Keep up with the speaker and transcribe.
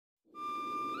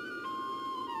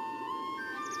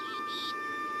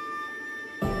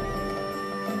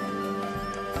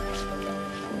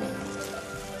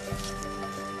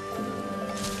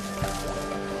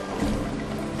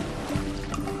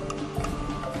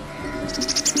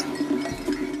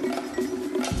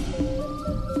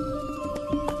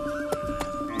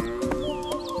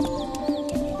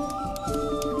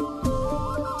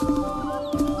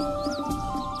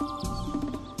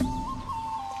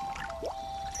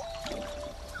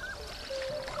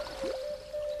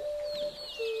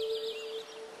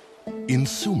In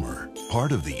Sumer,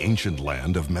 part of the ancient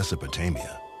land of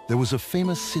Mesopotamia, there was a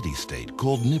famous city-state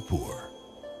called Nippur.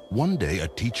 One day, a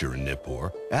teacher in Nippur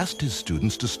asked his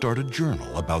students to start a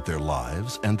journal about their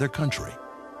lives and their country.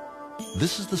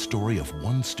 This is the story of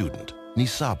one student,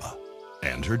 Nisaba,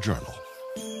 and her journal.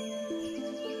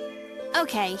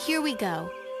 Okay, here we go.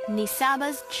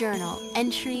 Nisaba's Journal,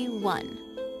 Entry 1.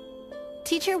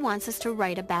 Teacher wants us to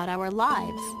write about our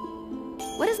lives.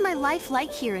 What is my life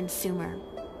like here in Sumer?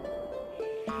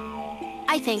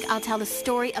 I think I'll tell the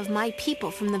story of my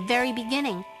people from the very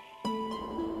beginning.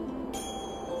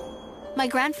 My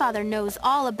grandfather knows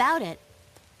all about it.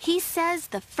 He says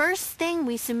the first thing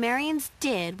we Sumerians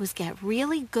did was get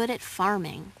really good at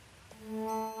farming.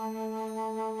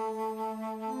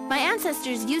 My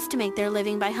ancestors used to make their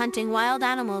living by hunting wild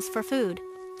animals for food.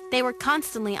 They were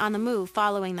constantly on the move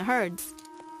following the herds.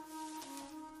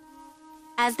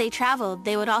 As they traveled,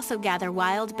 they would also gather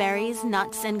wild berries,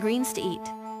 nuts, and greens to eat.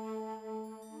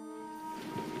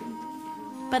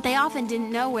 But they often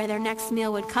didn't know where their next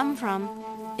meal would come from.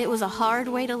 It was a hard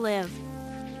way to live.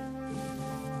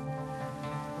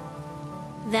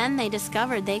 Then they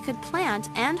discovered they could plant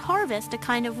and harvest a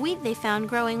kind of wheat they found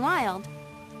growing wild.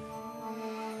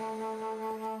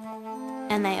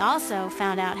 And they also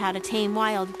found out how to tame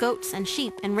wild goats and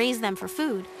sheep and raise them for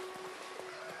food.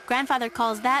 Grandfather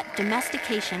calls that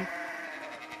domestication.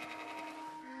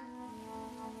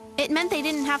 It meant they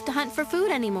didn't have to hunt for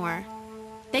food anymore.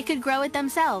 They could grow it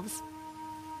themselves.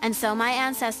 And so my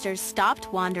ancestors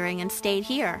stopped wandering and stayed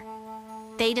here.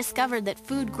 They discovered that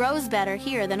food grows better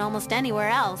here than almost anywhere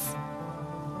else.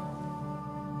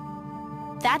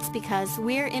 That's because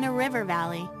we're in a river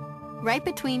valley, right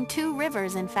between two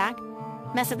rivers, in fact.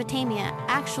 Mesopotamia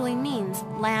actually means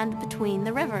land between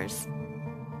the rivers.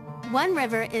 One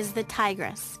river is the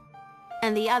Tigris,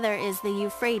 and the other is the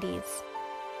Euphrates.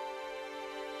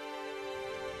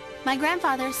 My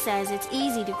grandfather says it's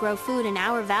easy to grow food in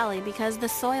our valley because the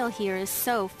soil here is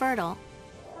so fertile.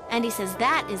 And he says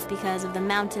that is because of the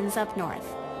mountains up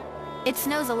north. It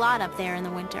snows a lot up there in the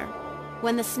winter.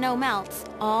 When the snow melts,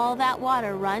 all that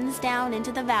water runs down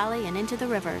into the valley and into the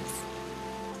rivers.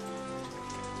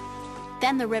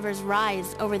 Then the rivers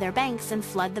rise over their banks and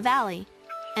flood the valley.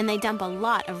 And they dump a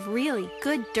lot of really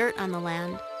good dirt on the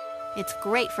land. It's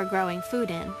great for growing food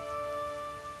in.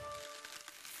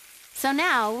 So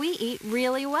now we eat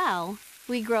really well.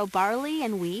 We grow barley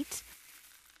and wheat,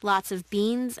 lots of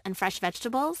beans and fresh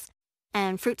vegetables,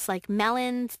 and fruits like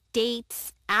melons,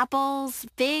 dates, apples,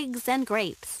 figs, and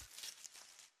grapes.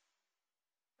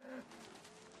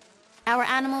 Our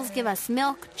animals give us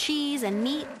milk, cheese, and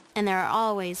meat, and there are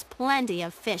always plenty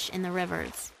of fish in the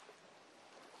rivers.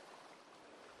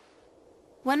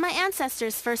 When my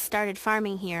ancestors first started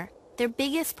farming here, their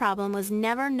biggest problem was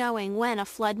never knowing when a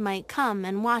flood might come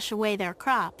and wash away their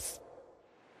crops.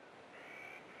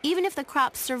 Even if the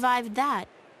crops survived that,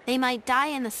 they might die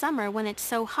in the summer when it's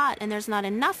so hot and there's not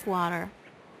enough water.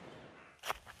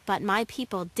 But my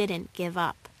people didn't give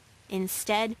up.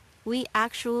 Instead, we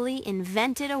actually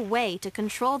invented a way to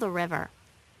control the river.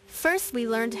 First, we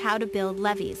learned how to build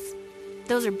levees.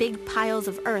 Those are big piles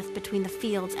of earth between the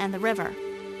fields and the river.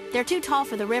 They're too tall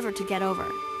for the river to get over,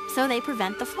 so they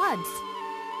prevent the floods.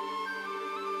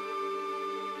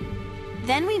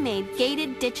 Then we made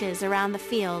gated ditches around the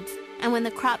fields, and when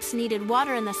the crops needed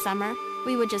water in the summer,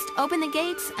 we would just open the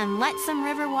gates and let some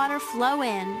river water flow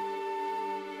in.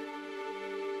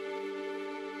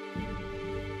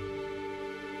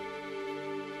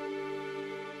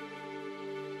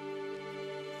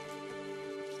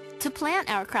 To plant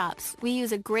our crops, we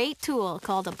use a great tool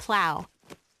called a plow.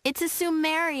 It's a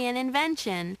Sumerian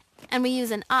invention, and we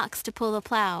use an ox to pull the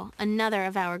plow, another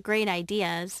of our great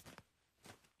ideas.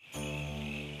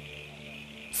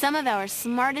 Some of our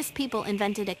smartest people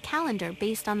invented a calendar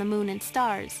based on the moon and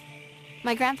stars.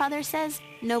 My grandfather says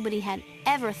nobody had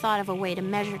ever thought of a way to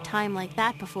measure time like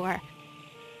that before.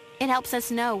 It helps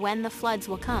us know when the floods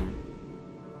will come.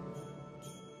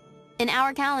 In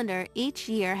our calendar, each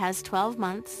year has 12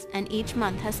 months, and each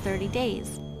month has 30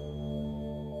 days.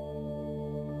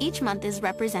 Each month is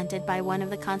represented by one of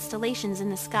the constellations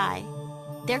in the sky.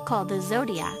 They're called the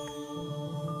zodiac.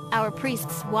 Our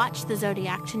priests watch the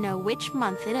zodiac to know which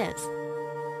month it is.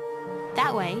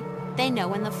 That way, they know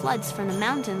when the floods from the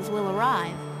mountains will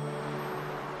arrive.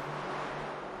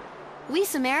 We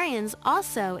Sumerians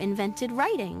also invented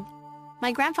writing.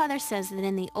 My grandfather says that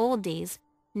in the old days,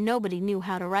 nobody knew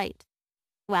how to write.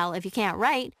 Well, if you can't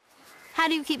write, how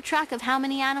do you keep track of how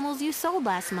many animals you sold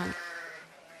last month?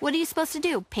 What are you supposed to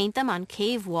do, paint them on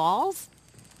cave walls?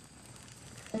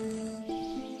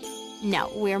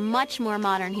 No, we're much more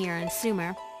modern here in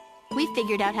Sumer. we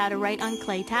figured out how to write on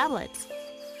clay tablets.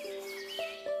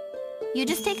 You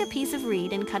just take a piece of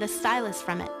reed and cut a stylus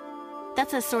from it.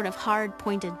 That's a sort of hard,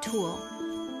 pointed tool.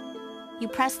 You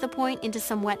press the point into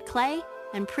some wet clay,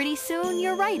 and pretty soon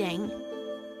you're writing.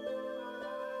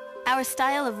 Our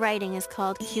style of writing is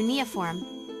called cuneiform.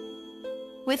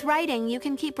 With writing, you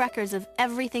can keep records of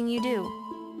everything you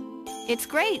do. It's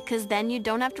great because then you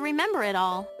don't have to remember it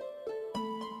all.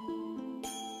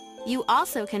 You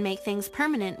also can make things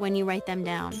permanent when you write them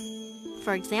down.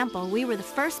 For example, we were the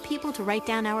first people to write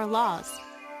down our laws.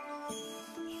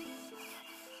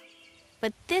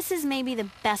 But this is maybe the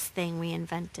best thing we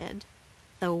invented.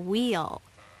 The wheel.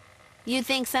 You'd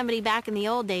think somebody back in the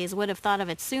old days would have thought of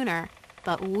it sooner,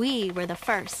 but we were the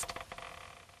first.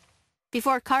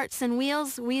 Before carts and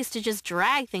wheels, we used to just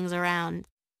drag things around.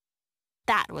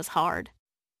 That was hard.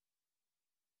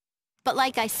 But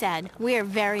like I said, we are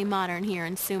very modern here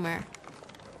in Sumer.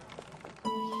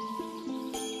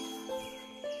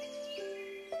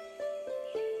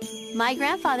 My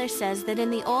grandfather says that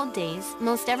in the old days,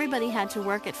 most everybody had to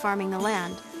work at farming the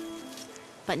land.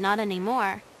 But not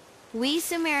anymore. We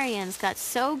Sumerians got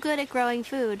so good at growing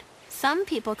food, some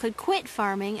people could quit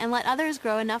farming and let others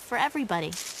grow enough for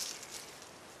everybody.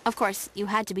 Of course, you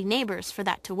had to be neighbors for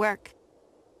that to work.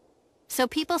 So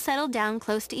people settled down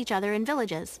close to each other in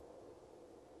villages.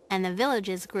 And the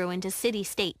villages grew into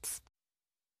city-states.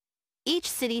 Each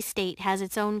city-state has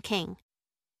its own king,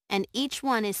 and each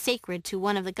one is sacred to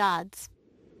one of the gods.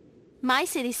 My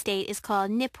city-state is called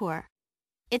Nippur.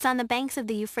 It's on the banks of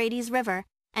the Euphrates River,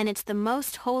 and it's the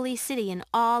most holy city in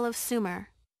all of Sumer.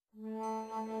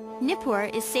 Nippur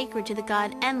is sacred to the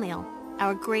god Enlil,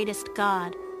 our greatest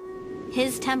god.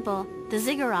 His temple, the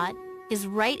ziggurat, is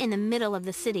right in the middle of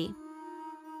the city.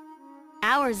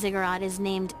 Our ziggurat is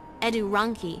named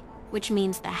Eduranki, which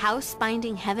means the house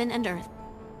binding heaven and earth.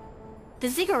 The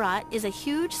ziggurat is a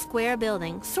huge square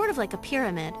building, sort of like a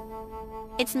pyramid.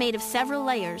 It's made of several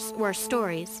layers, or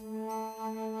stories.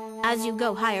 As you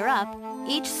go higher up,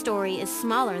 each story is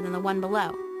smaller than the one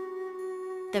below.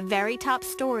 The very top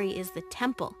story is the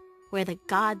temple, where the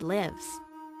god lives.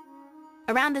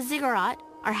 Around the ziggurat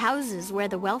are houses where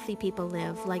the wealthy people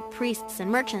live, like priests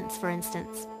and merchants, for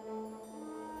instance.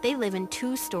 They live in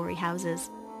two-story houses.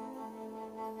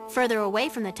 Further away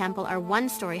from the temple are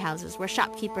one-story houses where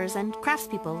shopkeepers and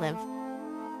craftspeople live.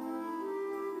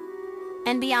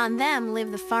 And beyond them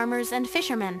live the farmers and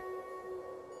fishermen.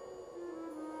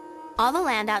 All the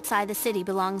land outside the city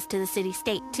belongs to the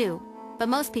city-state too, but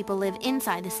most people live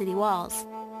inside the city walls.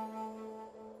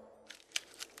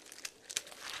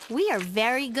 We are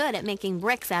very good at making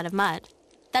bricks out of mud.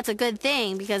 That's a good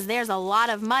thing because there's a lot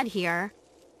of mud here.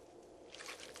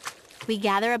 We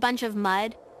gather a bunch of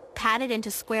mud, pat it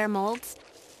into square molds,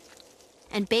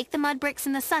 and bake the mud bricks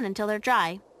in the sun until they're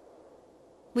dry.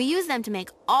 We use them to make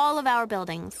all of our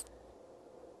buildings.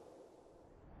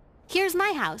 Here's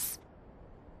my house.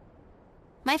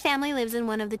 My family lives in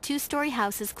one of the two-story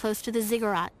houses close to the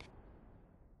ziggurat.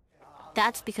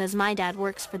 That's because my dad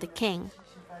works for the king.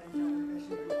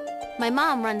 My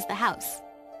mom runs the house.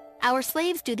 Our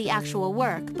slaves do the actual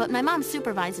work, but my mom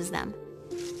supervises them.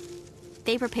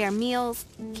 They prepare meals,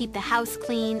 keep the house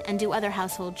clean, and do other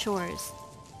household chores.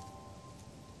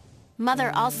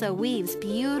 Mother also weaves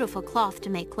beautiful cloth to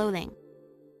make clothing.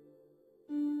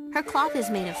 Her cloth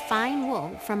is made of fine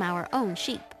wool from our own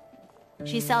sheep.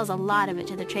 She sells a lot of it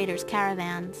to the traders'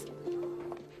 caravans.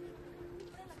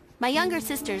 My younger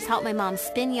sisters help my mom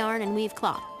spin yarn and weave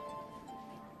cloth.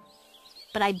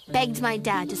 But I begged my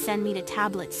dad to send me to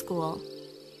tablet school.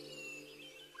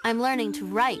 I'm learning to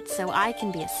write so I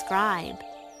can be a scribe.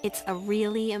 It's a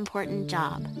really important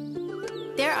job.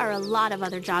 There are a lot of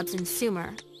other jobs in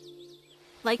Sumer,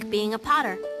 like being a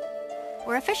potter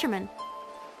or a fisherman.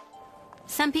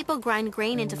 Some people grind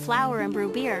grain into flour and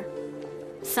brew beer.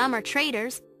 Some are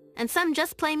traders, and some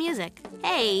just play music.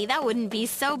 Hey, that wouldn't be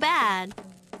so bad.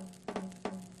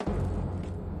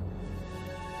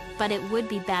 But it would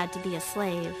be bad to be a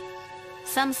slave.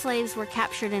 Some slaves were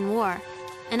captured in war,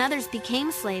 and others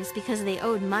became slaves because they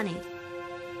owed money.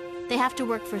 They have to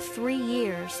work for 3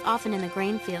 years, often in the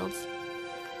grain fields,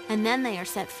 and then they are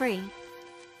set free.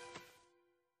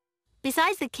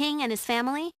 Besides the king and his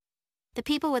family, the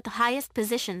people with the highest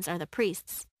positions are the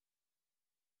priests.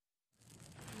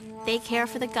 They care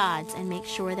for the gods and make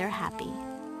sure they're happy.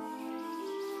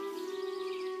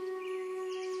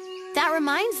 That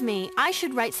reminds me, I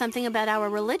should write something about our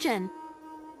religion.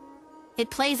 It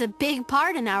plays a big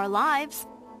part in our lives.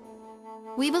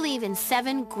 We believe in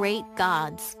 7 great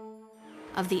gods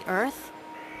of the earth,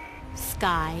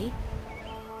 sky,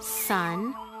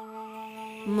 sun,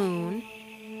 moon,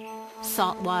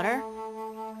 salt water,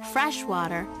 fresh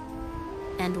water,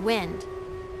 and wind.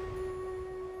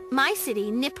 My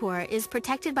city, Nippur, is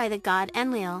protected by the god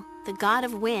Enlil, the god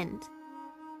of wind.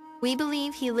 We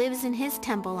believe he lives in his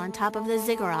temple on top of the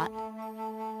ziggurat.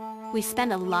 We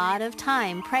spend a lot of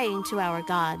time praying to our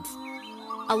gods.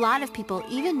 A lot of people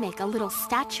even make a little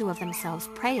statue of themselves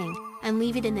praying and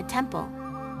leave it in the temple.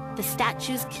 The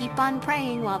statues keep on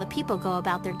praying while the people go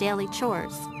about their daily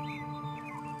chores.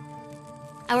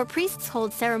 Our priests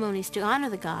hold ceremonies to honor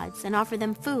the gods and offer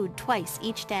them food twice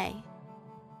each day.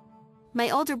 My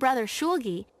older brother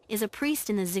Shulgi is a priest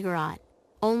in the ziggurat.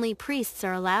 Only priests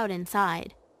are allowed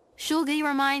inside. Shulgi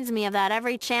reminds me of that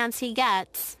every chance he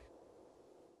gets.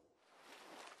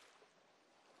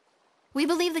 We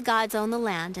believe the gods own the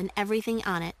land and everything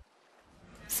on it.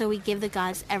 So we give the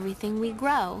gods everything we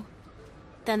grow.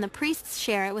 Then the priests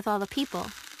share it with all the people.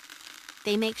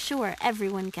 They make sure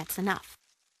everyone gets enough.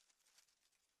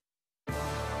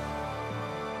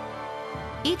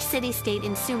 Each city-state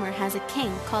in Sumer has a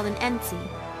king called an Ensi.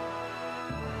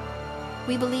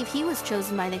 We believe he was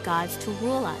chosen by the gods to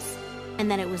rule us, and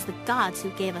that it was the gods who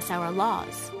gave us our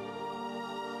laws.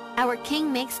 Our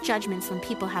king makes judgments when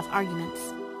people have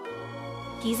arguments.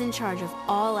 He's in charge of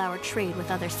all our trade with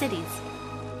other cities.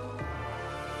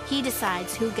 He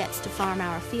decides who gets to farm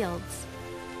our fields.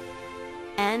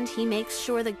 And he makes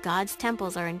sure the gods'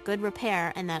 temples are in good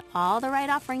repair and that all the right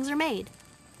offerings are made.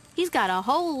 He's got a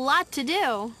whole lot to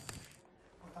do.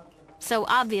 So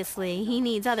obviously, he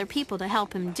needs other people to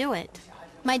help him do it.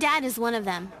 My dad is one of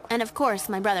them, and of course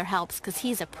my brother helps because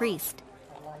he's a priest.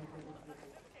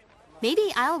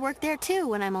 Maybe I'll work there too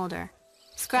when I'm older.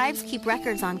 Scribes keep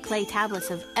records on clay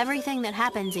tablets of everything that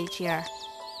happens each year.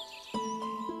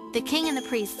 The king and the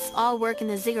priests all work in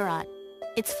the ziggurat.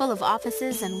 It's full of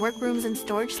offices and workrooms and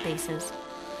storage spaces.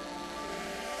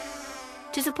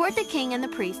 To support the king and the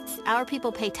priests, our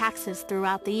people pay taxes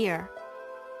throughout the year.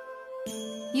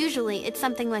 Usually, it's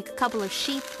something like a couple of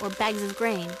sheep or bags of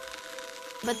grain.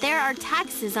 But there are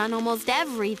taxes on almost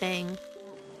everything.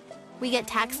 We get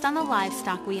taxed on the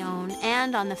livestock we own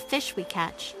and on the fish we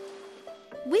catch.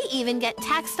 We even get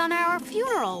taxed on our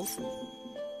funerals.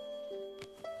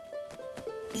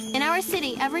 In our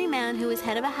city, every man who is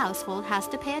head of a household has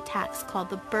to pay a tax called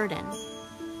the burden.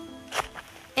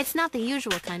 It's not the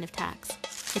usual kind of tax.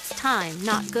 It's time,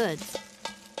 not goods.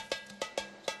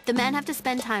 The men have to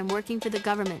spend time working for the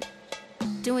government,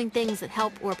 doing things that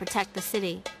help or protect the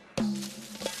city.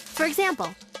 For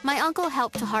example, my uncle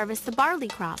helped to harvest the barley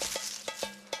crop.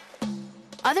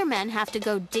 Other men have to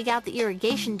go dig out the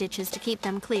irrigation ditches to keep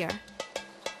them clear.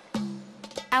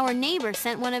 Our neighbor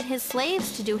sent one of his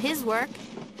slaves to do his work.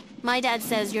 My dad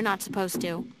says you're not supposed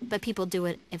to, but people do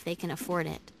it if they can afford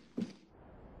it.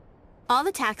 All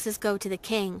the taxes go to the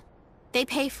king. They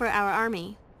pay for our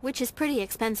army, which is pretty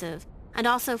expensive, and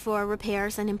also for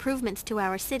repairs and improvements to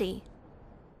our city.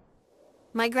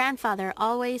 My grandfather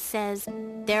always says,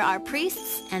 there are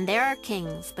priests and there are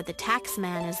kings, but the tax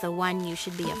man is the one you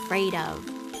should be afraid of.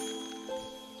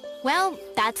 Well,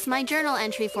 that's my journal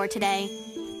entry for today.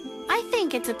 I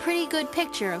think it's a pretty good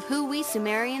picture of who we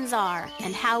Sumerians are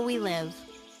and how we live.